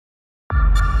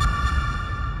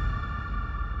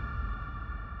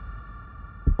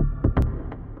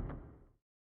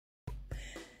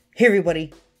Hey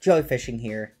everybody, Joey Fishing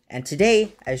here, and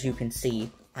today, as you can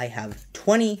see, I have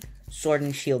 20 Sword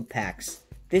and Shield packs.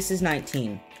 This is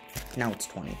 19, now it's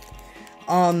 20.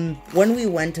 When we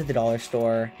went to the dollar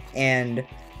store and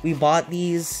we bought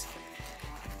these,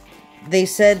 they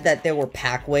said that there were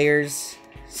pack weighers,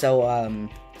 so I'm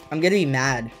gonna be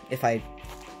mad if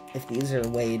these are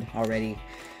weighed already.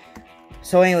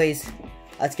 So anyways,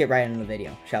 let's get right into the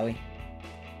video, shall we?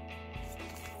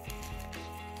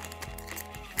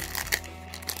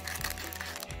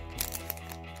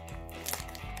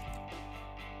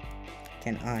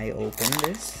 Can I open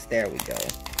this? There we go.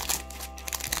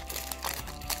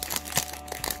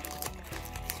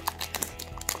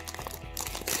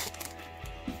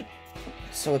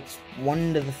 So it's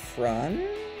one to the front?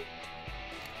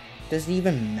 Does it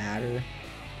even matter?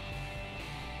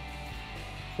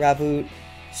 Raboot,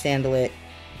 Sandalit,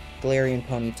 Galarian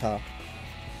Ponyta.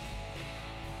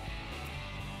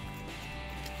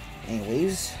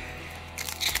 Anyways,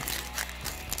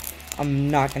 I'm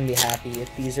not gonna be happy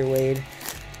if these are weighed.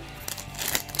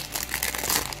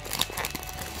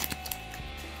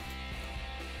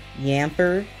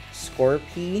 Yamper,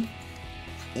 Scorpy,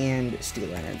 and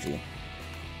Steel Energy.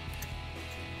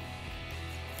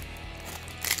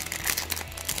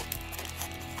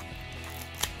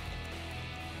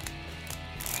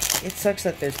 It sucks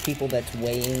that there's people that's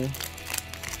weighing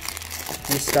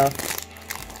this stuff.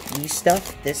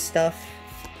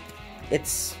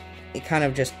 It kind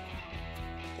of just...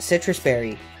 Citrus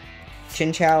Berry,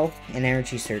 Chinchou, and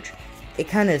Energy Surge. It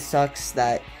kind of sucks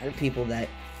that there are people that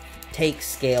take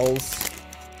scales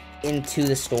into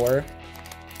the store.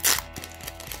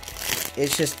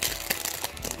 It's just...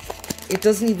 It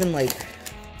doesn't even, like...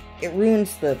 It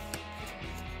ruins the...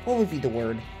 What would be the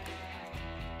word?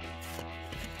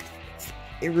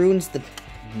 It ruins the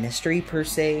mystery, per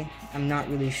se. I'm not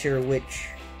really sure which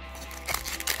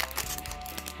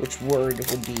word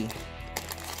would be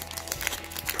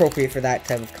appropriate for that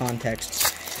type of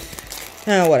context.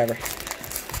 Whatever.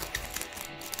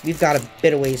 We've got a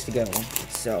bit of ways to go,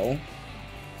 so...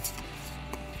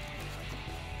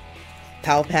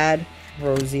 Palpad,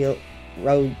 Rosalia,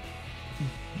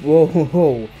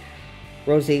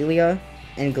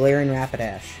 and Galarian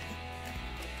Rapidash.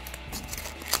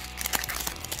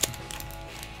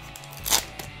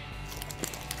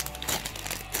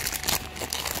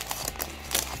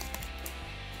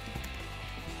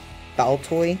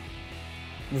 Baltoy,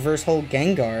 Reverse Hole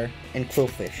Gengar, and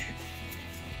Quillfish.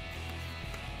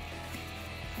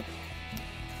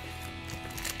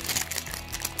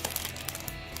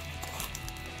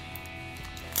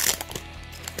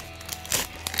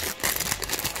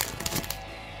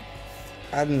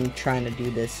 I'm trying to do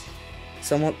this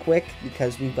somewhat quick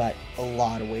because we've got a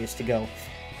lot of ways to go.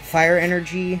 Fire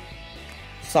Energy,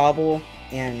 Sobble,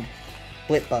 and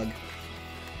Blipbug.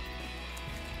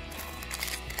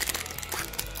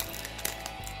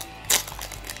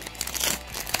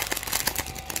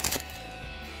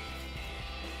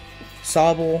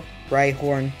 Sobble,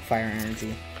 Rhyhorn, Fire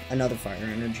Energy. Another Fire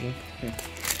Energy.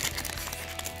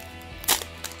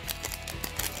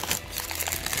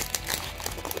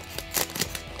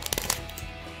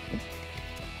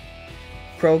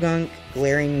 Croagunk,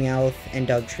 Galarian Meowth, and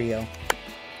Dugtrio.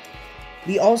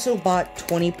 We also bought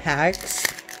 20 packs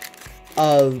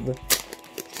of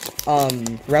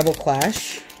Rebel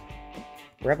Clash,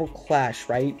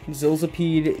 right?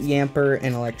 Zilzapede, Yamper,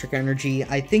 and Electric Energy.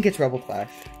 I think it's Rebel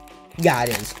Clash. Yeah, it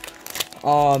is.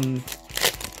 And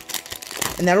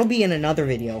that'll be in another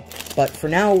video. But for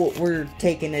now, we're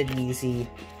taking it easy.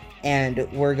 And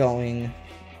we're going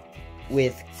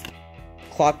with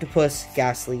Cloctopus,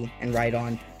 Ghastly, and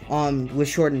Rhydon. With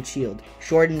Sword and Shield.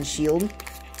 Sword and Shield.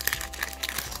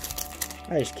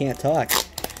 I just can't talk.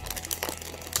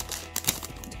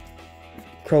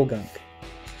 Croagunk.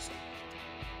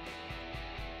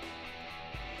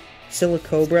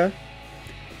 Silicobra.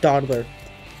 Dodler.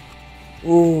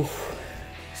 Ooh,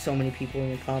 so many people in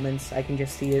the comments. I can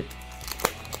just see it.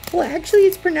 Well, actually,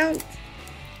 it's pronounced.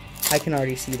 I can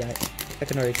already see that.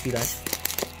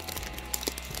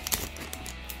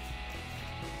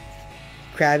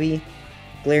 Krabby,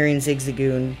 Galarian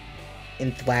Zigzagoon,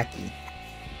 and Thwackey.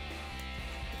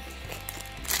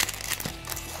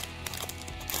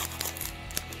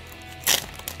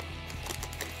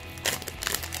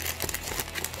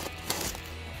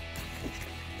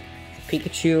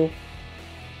 Pikachu,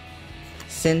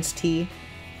 Sense-T,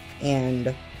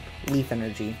 and Leaf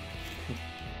Energy.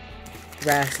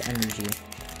 Grass Energy.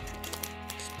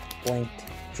 Blanked.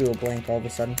 Drew a blank all of a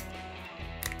sudden.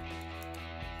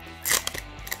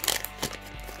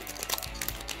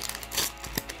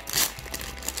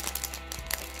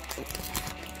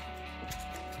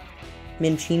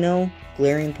 Minccino,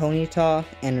 Glaring Ponyta,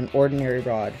 and an ordinary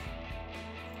rod.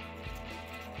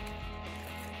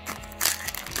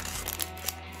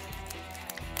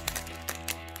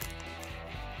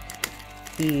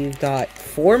 We've got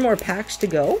 4 more packs to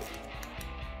go.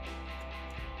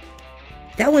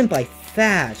 That went by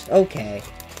fast. Okay.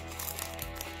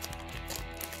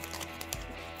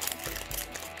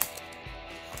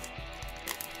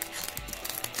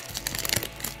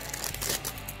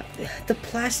 The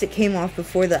plastic came off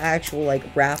before the actual, like,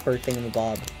 wrapper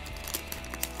thingamabob.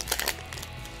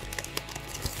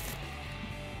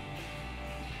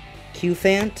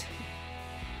 Cufant,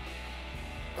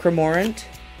 Cramorant,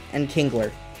 and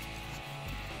Kingler.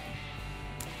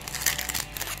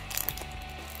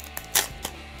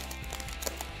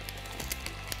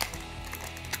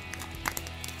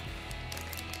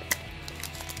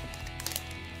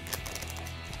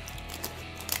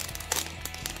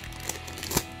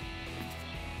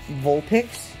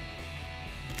 Vulpix,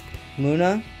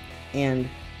 Munna, and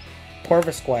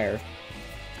Corvisquire.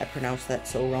 I pronounced that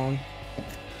so wrong.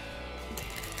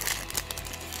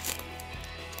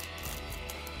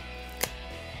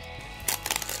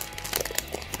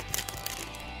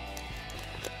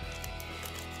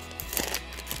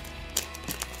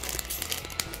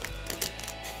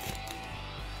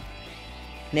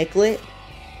 Nicklet,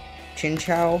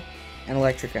 Chinchou, and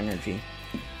Electric Energy.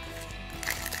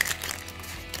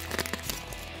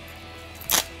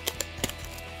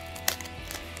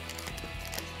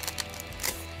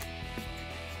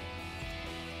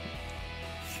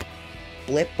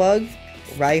 Blipbug,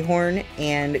 Rhyhorn,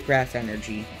 and Grass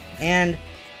Energy. And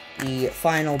the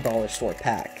final dollar store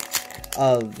pack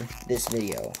of this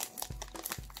video.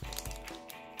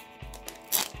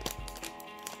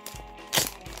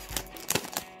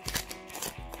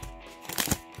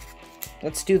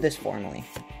 Let's do this formally.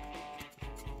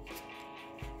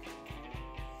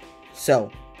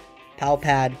 So,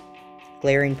 Palpad,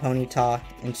 Glaring Ponyta,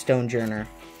 and Stonjourner.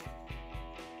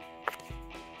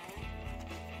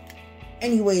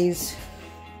 Anyways,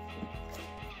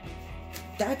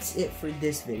 that's it for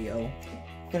this video.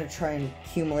 I'm gonna try and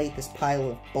accumulate this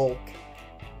pile of bulk.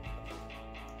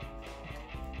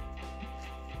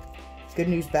 Good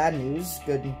news, bad news.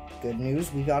 Good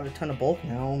news, we got a ton of bulk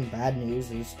now, and bad news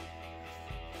is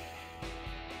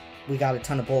we got a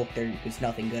ton of bulk, there's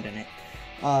nothing good in it.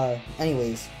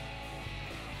 Anyways,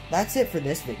 that's it for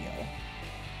this video,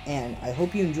 and I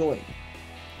hope you enjoyed.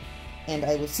 And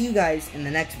I will see you guys in the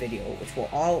next video, which will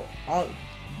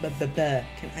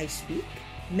can I speak?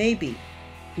 Maybe.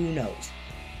 Who knows?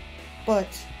 But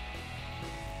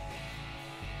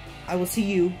I will see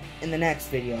you in the next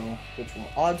video, which will,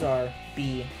 odds are,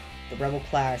 be the Rebel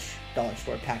Clash Dollar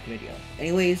Store Pack video.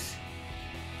 Anyways,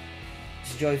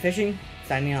 this is Joey Fishing,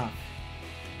 signing off.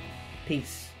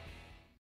 Peace.